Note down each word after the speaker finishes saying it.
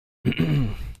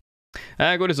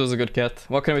Godis was a good cat.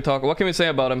 What can we talk? What can we say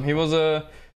about him? He was a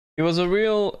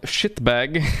real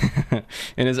shitbag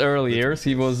in his early years.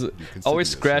 He was always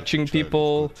scratching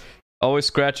people, always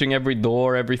scratching every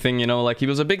door, everything, you know. Like, he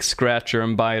was a big scratcher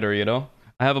and biter, you know.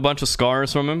 I have a bunch of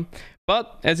scars from him.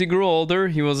 But as he grew older,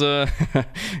 he was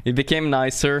he became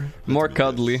nicer, more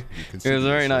cuddly. He was a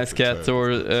very nice cat.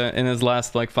 Or in his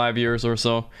last like 5 years or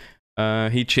so,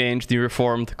 he changed, he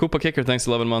reformed. Koopa Kicker, thanks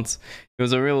 11 months. He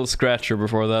was a real scratcher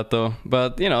before that, though.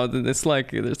 But you know, it's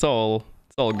like it's all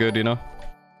good, you know.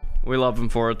 We love him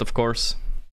for it, of course.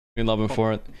 We love him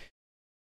for it.